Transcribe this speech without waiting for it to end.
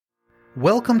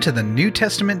Welcome to the New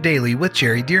Testament Daily with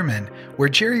Jerry Dearman, where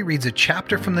Jerry reads a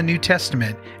chapter from the New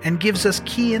Testament and gives us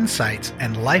key insights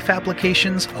and life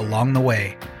applications along the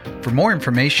way. For more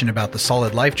information about the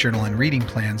Solid Life Journal and reading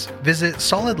plans, visit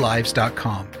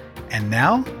solidlives.com. And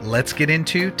now, let's get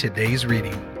into today's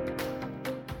reading.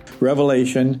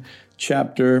 Revelation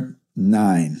chapter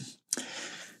 9.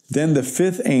 Then the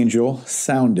fifth angel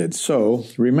sounded. So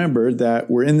remember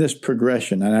that we're in this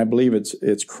progression, and I believe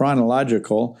it's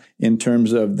chronological in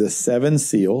terms of the seven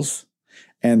seals,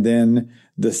 and then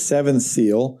the seventh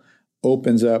seal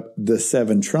opens up the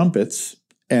seven trumpets,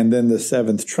 and then the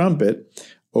seventh trumpet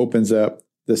opens up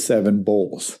the seven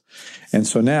bowls. And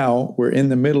so now we're in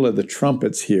the middle of the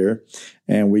trumpets here,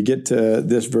 and we get to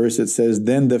this verse. It says,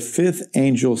 then the fifth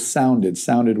angel sounded.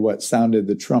 Sounded what? Sounded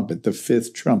the trumpet, the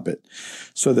fifth trumpet.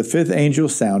 So the fifth angel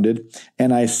sounded,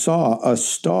 and I saw a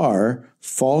star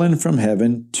fallen from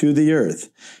heaven to the earth.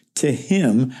 To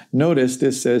him, notice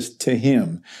this says to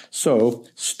him. So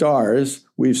stars,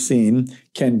 we've seen,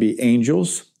 can be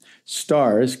angels.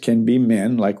 Stars can be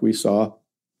men, like we saw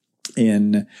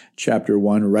in chapter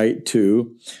 1, right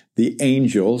to the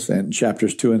angels, and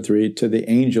chapters 2 and 3 to the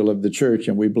angel of the church.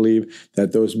 And we believe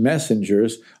that those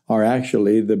messengers are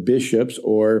actually the bishops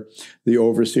or the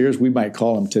overseers. We might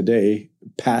call them today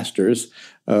pastors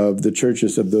of the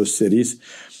churches of those cities.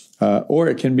 Or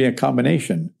it can be a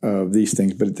combination of these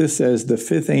things. But this says, the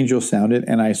fifth angel sounded,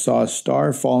 and I saw a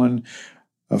star fallen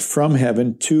from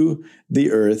heaven to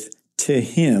the earth. To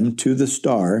him, to the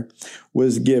star,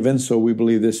 was given, so we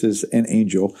believe this is an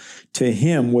angel, to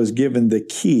him was given the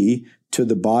key to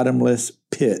the bottomless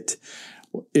pit.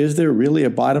 Is there really a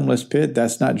bottomless pit?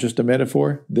 That's not just a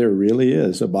metaphor. There really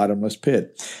is a bottomless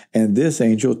pit. And this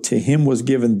angel, to him was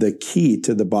given the key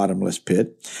to the bottomless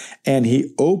pit. And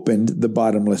he opened the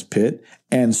bottomless pit,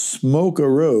 and smoke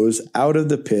arose out of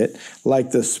the pit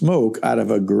like the smoke out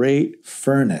of a great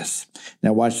furnace.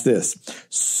 Now watch this.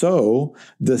 So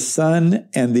the sun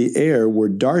and the air were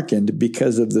darkened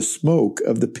because of the smoke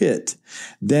of the pit.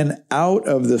 Then out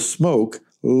of the smoke,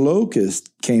 locusts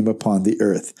came upon the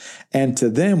earth, and to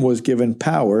them was given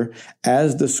power,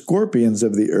 as the scorpions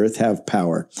of the earth have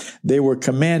power. They were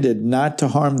commanded not to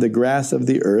harm the grass of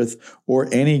the earth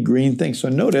or any green thing. So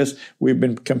notice we've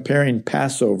been comparing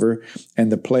Passover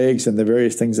and the plagues and the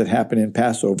various things that happen in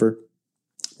Passover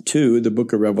to the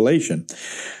book of Revelation.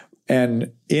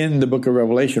 And in the book of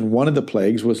Revelation, one of the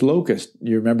plagues was locust.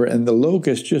 You remember? And the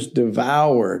locust just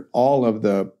devoured all of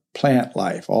the plant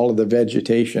life, all of the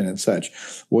vegetation and such.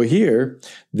 Well, here,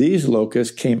 these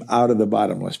locusts came out of the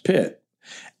bottomless pit,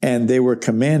 and they were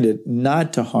commanded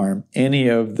not to harm any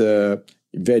of the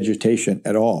vegetation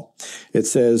at all. It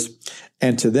says,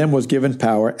 and to them was given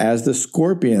power as the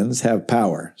scorpions have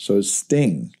power. So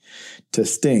to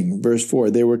sting. Verse 4,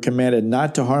 they were commanded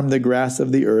not to harm the grass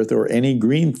of the earth or any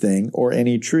green thing or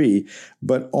any tree,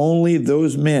 but only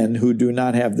those men who do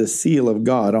not have the seal of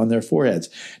God on their foreheads.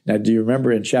 Now, do you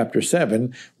remember in chapter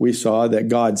 7, we saw that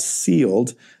God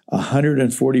sealed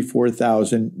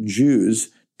 144,000 Jews,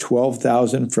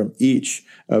 12,000 from each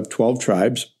of 12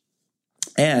 tribes.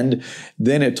 And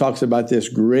then it talks about this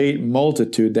great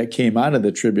multitude that came out of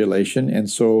the tribulation. And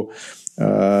so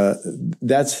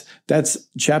that's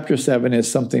chapter 7 is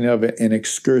something of an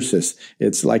excursus.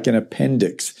 It's like an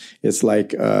appendix. It's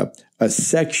like a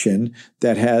section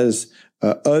that has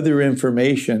other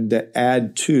information that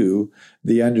add to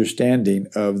the understanding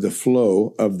of the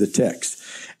flow of the text.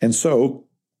 And so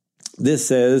this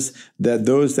says that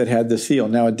those that had the seal.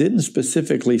 Now, it didn't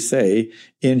specifically say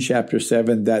in chapter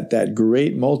 7 that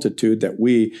great multitude that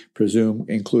we presume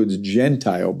includes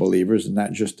Gentile believers and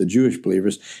not just the Jewish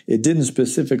believers. It didn't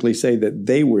specifically say that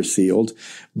they were sealed,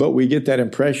 but we get that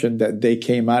impression that they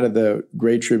came out of the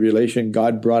great tribulation.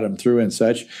 God brought them through and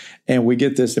such. And we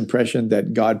get this impression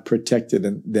that God protected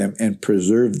them and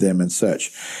preserved them and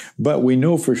such. But we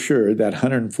know for sure that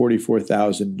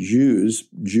 144,000 Jews,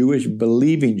 Jewish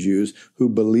believing Jews who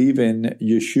believe in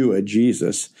Yeshua,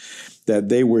 Jesus, that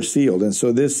they were sealed. And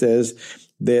so this says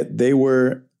that they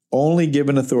were only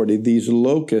given authority. These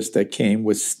locusts that came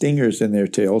with stingers in their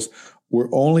tails were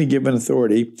only given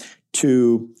authority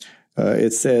to,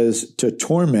 it says, to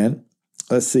torment.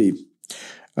 Let's see.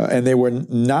 And they were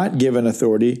not given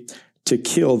authority to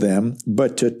kill them,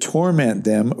 but to torment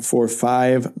them for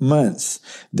 5 months.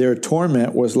 Their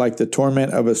torment was like the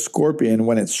torment of a scorpion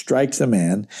when it strikes a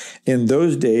man. In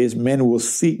those days, men will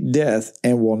seek death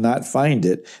and will not find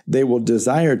it. They will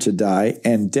desire to die,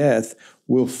 and death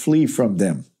will flee from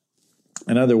them.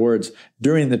 In other words,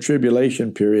 during the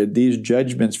tribulation period, these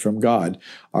judgments from God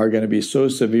are going to be so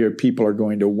severe, people are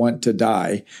going to want to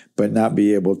die, but not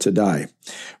be able to die.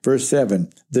 Verse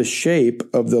 7, the shape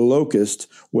of the locust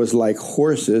was like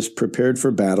horses prepared for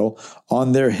battle.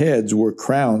 On their heads were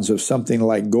crowns of something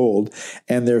like gold,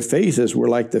 and their faces were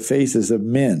like the faces of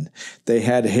men. They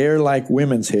had hair like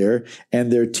women's hair,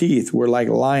 and their teeth were like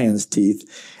lions'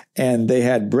 teeth. And they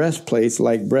had breastplates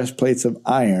like breastplates of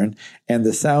iron, and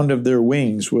the sound of their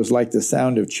wings was like the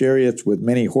sound of chariots with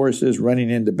many horses running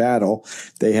into battle.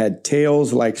 They had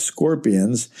tails like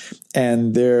scorpions,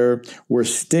 and there were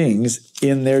stings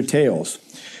in their tails.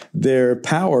 Their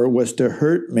power was to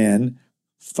hurt men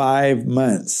 5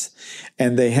 months,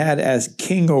 and they had as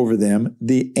king over them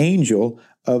the angel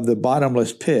of the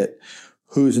bottomless pit,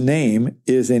 whose name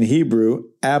is in Hebrew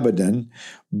Abaddon,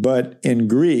 but in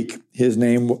Greek his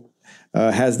name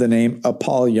has the name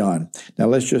Apollyon. Now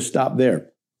let's just stop there.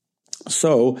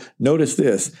 So notice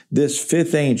this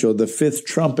fifth angel, the fifth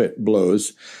trumpet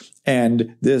blows,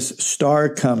 and this star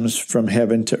comes from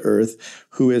heaven to earth,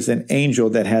 who is an angel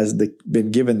that has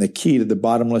been given the key to the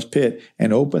bottomless pit,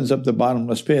 and opens up the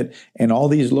bottomless pit, and all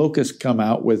these locusts come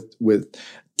out with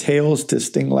tails to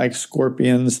sting like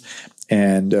scorpions,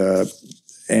 and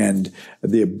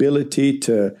the ability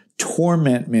to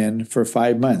torment men for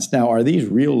 5 months. Now, are these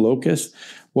real locusts?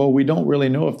 Well, we don't really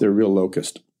know if they're real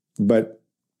locusts, but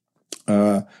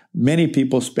many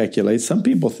people speculate. Some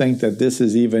people think that this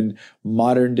is even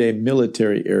modern day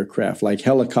military aircraft, like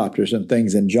helicopters and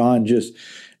things, and John just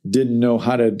didn't know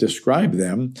how to describe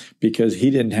them because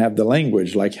he didn't have the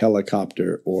language like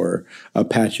helicopter or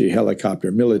Apache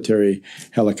helicopter, military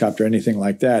helicopter, anything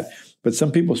like that. But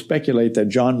some people speculate that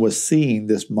John was seeing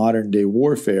this modern day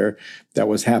warfare that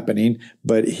was happening,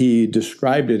 but he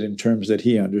described it in terms that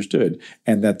he understood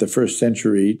and that the first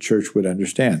century church would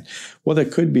understand. Well,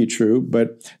 that could be true,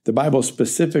 but the Bible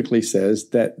specifically says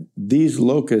that these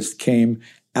locusts came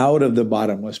out of the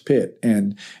bottomless pit.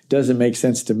 And it doesn't make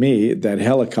sense to me that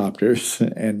helicopters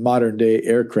and modern day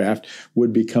aircraft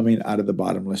would be coming out of the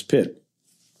bottomless pit.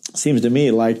 Seems to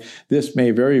me like this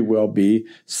may very well be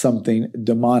something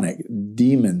demonic,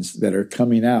 demons that are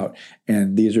coming out.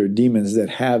 And these are demons that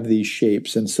have these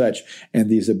shapes and such, and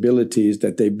these abilities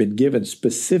that they've been given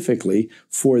specifically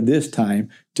for this time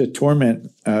to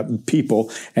torment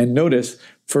people. And notice,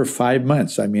 for 5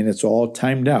 months. I mean, it's all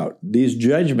timed out. These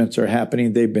judgments are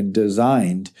happening. They've been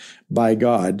designed by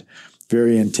God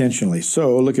very intentionally.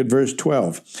 So look at verse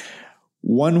 12.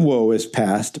 One woe is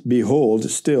past. Behold,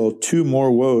 still 2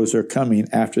 more woes are coming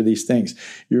after these things.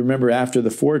 You remember after the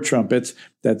 4 trumpets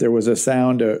that there was a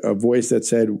sound, a voice that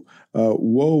said,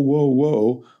 woe, woe,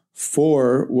 woe.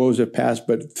 4 woes have passed,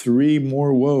 but 3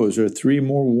 more woes, or 3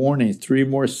 more warnings, 3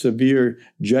 more severe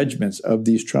judgments of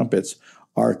these trumpets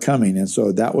are coming. And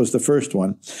so that was the first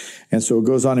one. And so it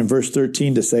goes on in verse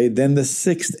 13 to say, then the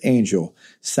 6th angel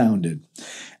sounded,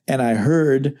 and I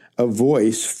heard a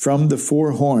voice from the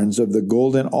 4 horns of the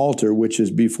golden altar, which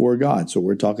is before God. So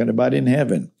we're talking about in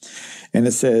heaven. And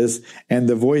it says, and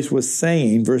the voice was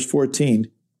saying, verse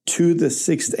 14, to the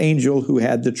 6th angel who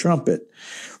had the trumpet,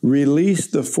 release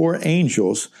the 4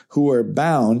 angels who are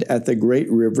bound at the great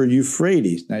river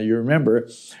Euphrates. Now you remember,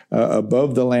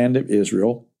 above the land of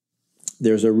Israel,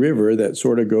 there's a river that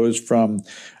sort of goes from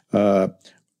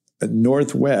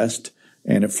northwest,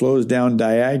 and it flows down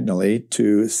diagonally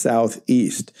to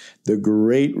southeast. The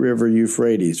great river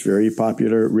Euphrates, very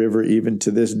popular river even to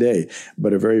this day,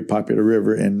 but a very popular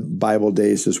river in Bible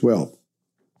days as well.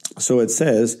 So it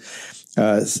says,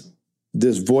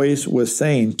 this voice was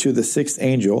saying to the 6th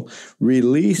angel,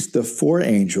 release the 4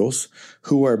 angels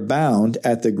who are bound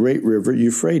at the great river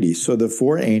Euphrates. So the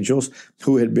 4 angels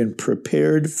who had been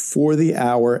prepared for the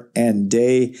hour and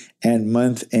day and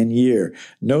month and year.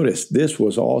 Notice this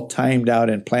was all timed out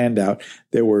and planned out.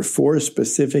 There were 4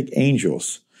 specific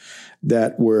angels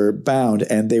that were bound,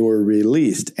 and they were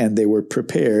released, and they were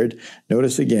prepared.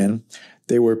 Notice again,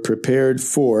 they were prepared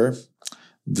for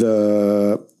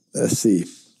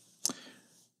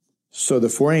So the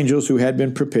 4 angels who had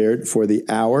been prepared for the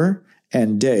hour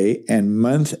and day and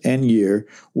month and year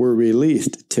were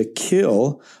released to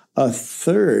kill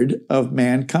 1/3 of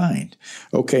mankind.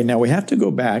 Okay, now we have to go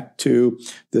back to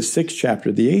the 6th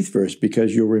chapter, the 8th verse,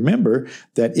 because you'll remember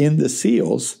that in the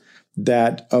seals,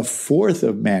 that 1/4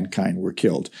 of mankind were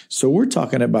killed. So we're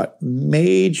talking about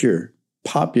major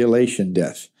population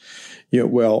death.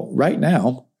 Well, right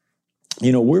now,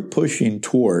 we're pushing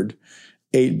toward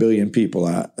 8 billion people.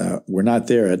 We're not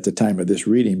there at the time of this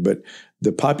reading, but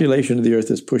the population of the earth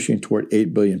is pushing toward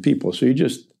 8 billion people. So you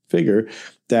just figure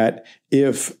that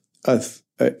if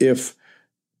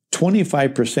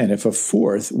 25%, if a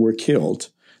fourth were killed,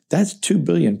 that's 2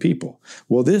 billion people.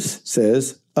 Well, this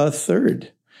says a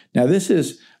third. Now, this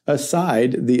is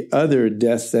aside the other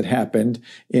deaths that happened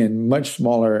in much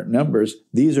smaller numbers.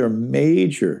 These are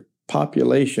major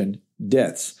population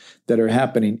deaths that are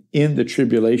happening in the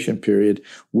tribulation period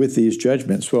with these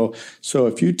judgments. Well, so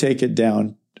if you take it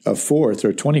down a fourth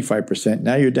or 25%,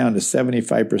 now you're down to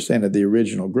 75% of the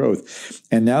original growth.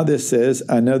 And now this says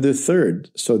another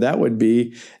third. So that would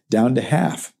be down to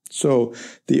half. So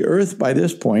the earth by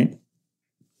this point,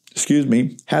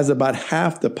 has about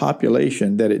half the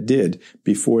population that it did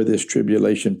before this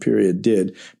tribulation period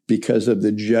did, because of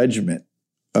the judgment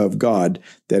of God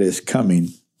that is coming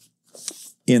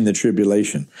in the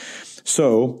tribulation.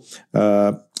 So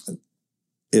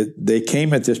they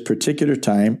came at this particular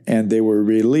time, and they were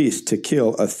released to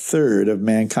kill a third of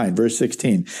mankind. Verse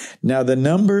 16. Now the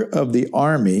number of the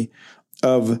army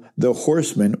of the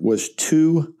horsemen was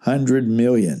 200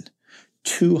 million.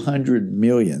 200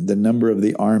 million, the number of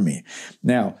the army.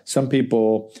 Now, some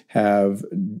people have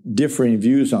differing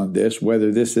views on this,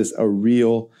 whether this is a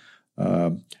real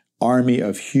army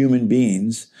of human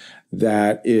beings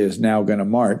that is now going to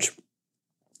march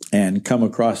and come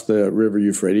across the river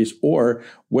Euphrates, or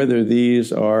whether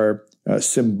these are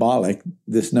symbolic,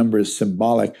 this number is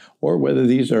symbolic, or whether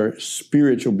these are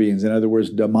spiritual beings, in other words,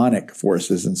 demonic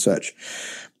forces and such.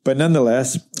 But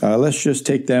nonetheless, let's just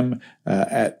take them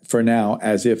for now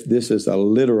as if this is a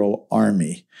literal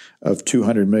army of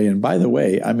 200 million. By the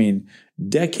way, I mean,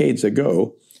 decades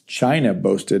ago, China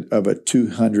boasted of a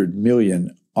 200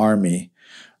 million army,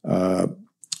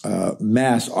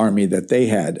 mass army that they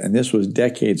had. And this was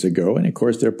decades ago. And of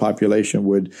course, their population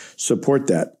would support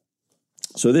that.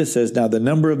 So this says, now the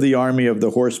number of the army of the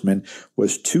horsemen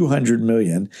was 200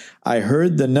 million. I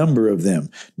heard the number of them.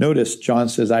 Notice John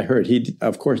says, I heard. He,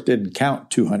 of course, didn't count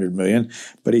 200 million,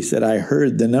 but he said, I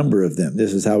heard the number of them.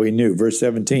 This is how he knew. Verse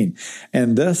 17,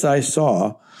 and thus I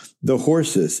saw the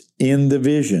horses in the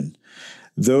vision.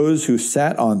 Those who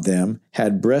sat on them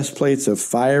had breastplates of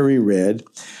fiery red,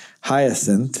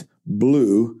 hyacinth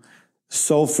blue,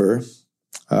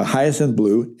 hyacinth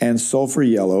blue and sulfur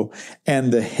yellow,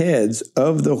 and the heads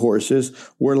of the horses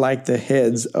were like the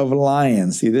heads of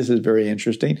lions. See, this is very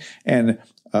interesting, and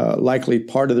likely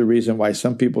part of the reason why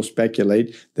some people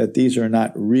speculate that these are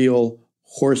not real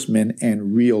horsemen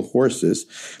and real horses,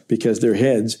 because their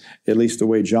heads, at least the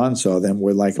way John saw them,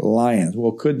 were like lions.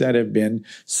 Well, could that have been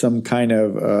some kind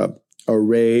of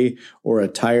array or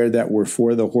attire that were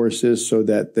for the horses so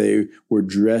that they were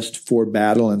dressed for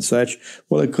battle and such?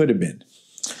 Well, it could have been.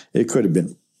 It could have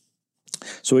been.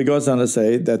 So he goes on to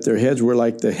say that their heads were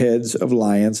like the heads of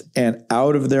lions, and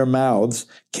out of their mouths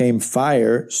came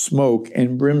fire, smoke,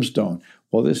 and brimstone.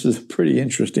 Well, this is a pretty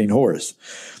interesting horse.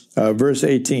 Verse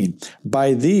 18,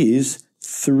 by these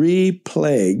 3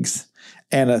 plagues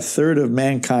and a third of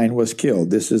mankind was killed.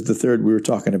 This is the third we were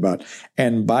talking about.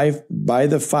 And by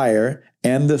the fire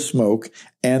and the smoke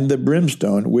and the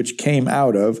brimstone which came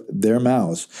out of their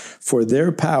mouths. For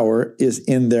their power is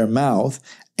in their mouth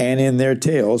and in their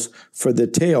tails, for the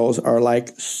tails are like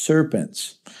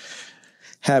serpents,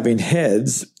 having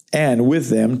heads, and with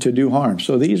them to do harm.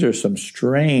 So these are some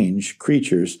strange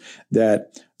creatures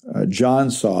that John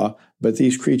saw, but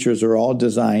these creatures are all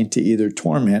designed to either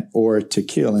torment or to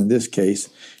kill, in this case,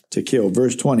 to kill.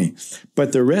 Verse 20,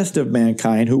 but the rest of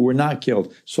mankind who were not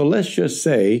killed. So let's just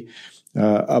say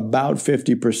about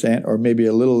 50%, or maybe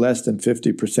a little less than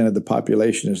 50% of the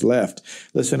population is left.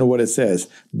 Listen to what it says.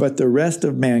 But the rest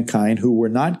of mankind who were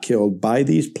not killed by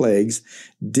these plagues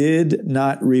did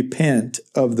not repent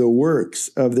of the works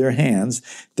of their hands,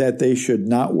 that they should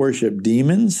not worship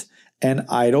demons and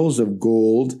idols of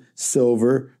gold,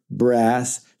 silver,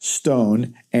 brass,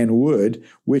 stone, and wood,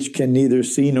 which can neither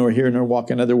see nor hear nor walk.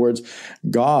 In other words,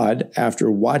 God, after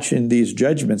watching these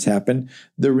judgments happen,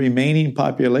 the remaining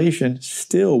population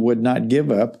still would not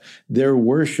give up their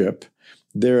worship,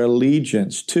 their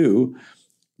allegiance to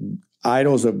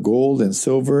idols of gold and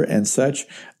silver and such,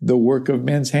 the work of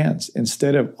men's hands.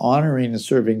 Instead of honoring and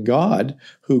serving God,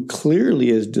 who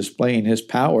clearly is displaying his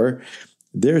power,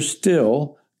 they're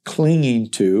still clinging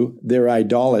to their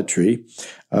idolatry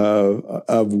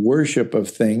of worship of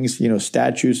things,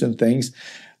 statues and things,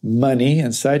 money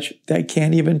and such, that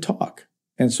can't even talk.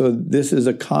 And so this is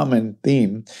a common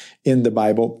theme in the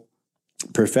Bible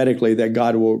prophetically that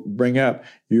God will bring up.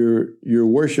 You're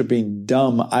worshiping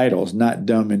dumb idols, not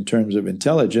dumb in terms of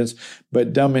intelligence,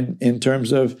 but dumb in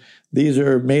terms of these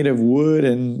are made of wood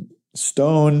and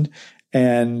stone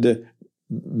and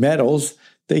metals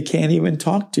They can't even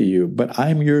talk to you, but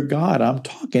I'm your God. I'm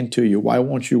talking to you. Why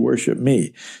won't you worship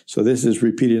me? So this is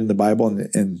repeated in the Bible,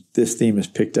 and this theme is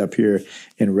picked up here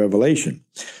in Revelation.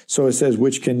 So it says,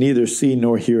 which can neither see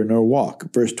nor hear nor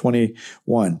walk. Verse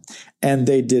 21, and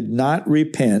they did not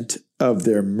repent of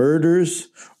their murders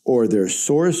or their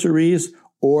sorceries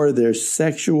or their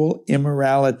sexual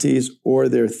immoralities or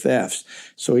their thefts.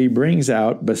 So he brings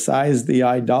out, besides the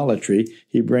idolatry,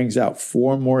 he brings out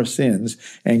 4 more sins.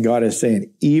 And God is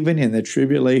saying, even in the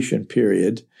tribulation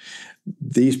period,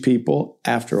 these people,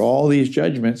 after all these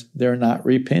judgments, they're not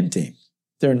repenting.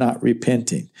 They're not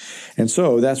repenting. And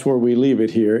so that's where we leave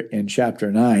it here in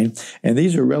chapter 9. And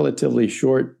these are relatively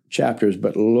short chapters,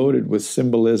 but loaded with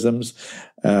symbolism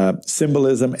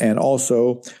and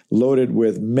also loaded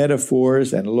with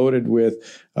metaphors and loaded with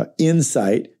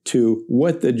insight to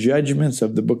what the judgments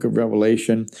of the book of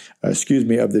Revelation, of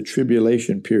the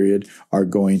tribulation period are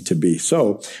going to be.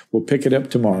 So we'll pick it up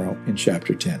tomorrow in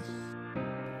chapter 10.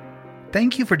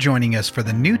 Thank you for joining us for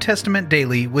the New Testament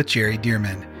Daily with Jerry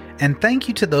Dirmann. And thank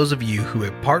you to those of you who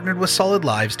have partnered with Solid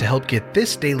Lives to help get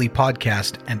this daily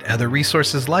podcast and other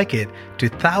resources like it to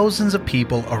thousands of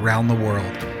people around the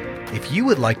world. If you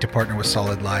would like to partner with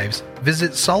Solid Lives,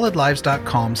 visit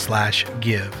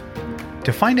solidlives.com/give.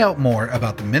 To find out more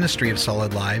about the ministry of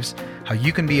Solid Lives, how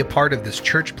you can be a part of this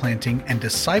church planting and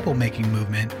disciple-making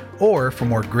movement, or for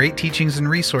more great teachings and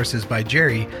resources by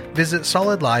Jerry, visit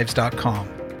solidlives.com.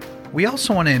 We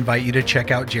also want to invite you to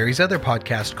check out Jerry's other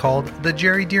podcast called The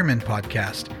Jerry Dirmann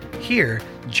Podcast. Here,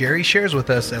 Jerry shares with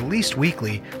us at least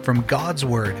weekly from God's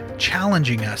Word,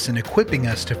 challenging us and equipping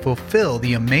us to fulfill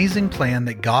the amazing plan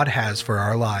that God has for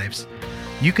our lives.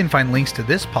 You can find links to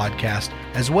this podcast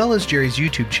as well as Jerry's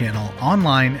YouTube channel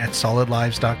online at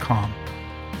solidlives.com.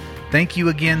 Thank you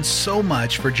again so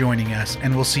much for joining us,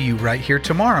 and we'll see you right here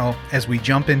tomorrow as we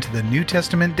jump into the New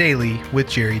Testament Daily with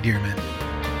Jerry Dirmann.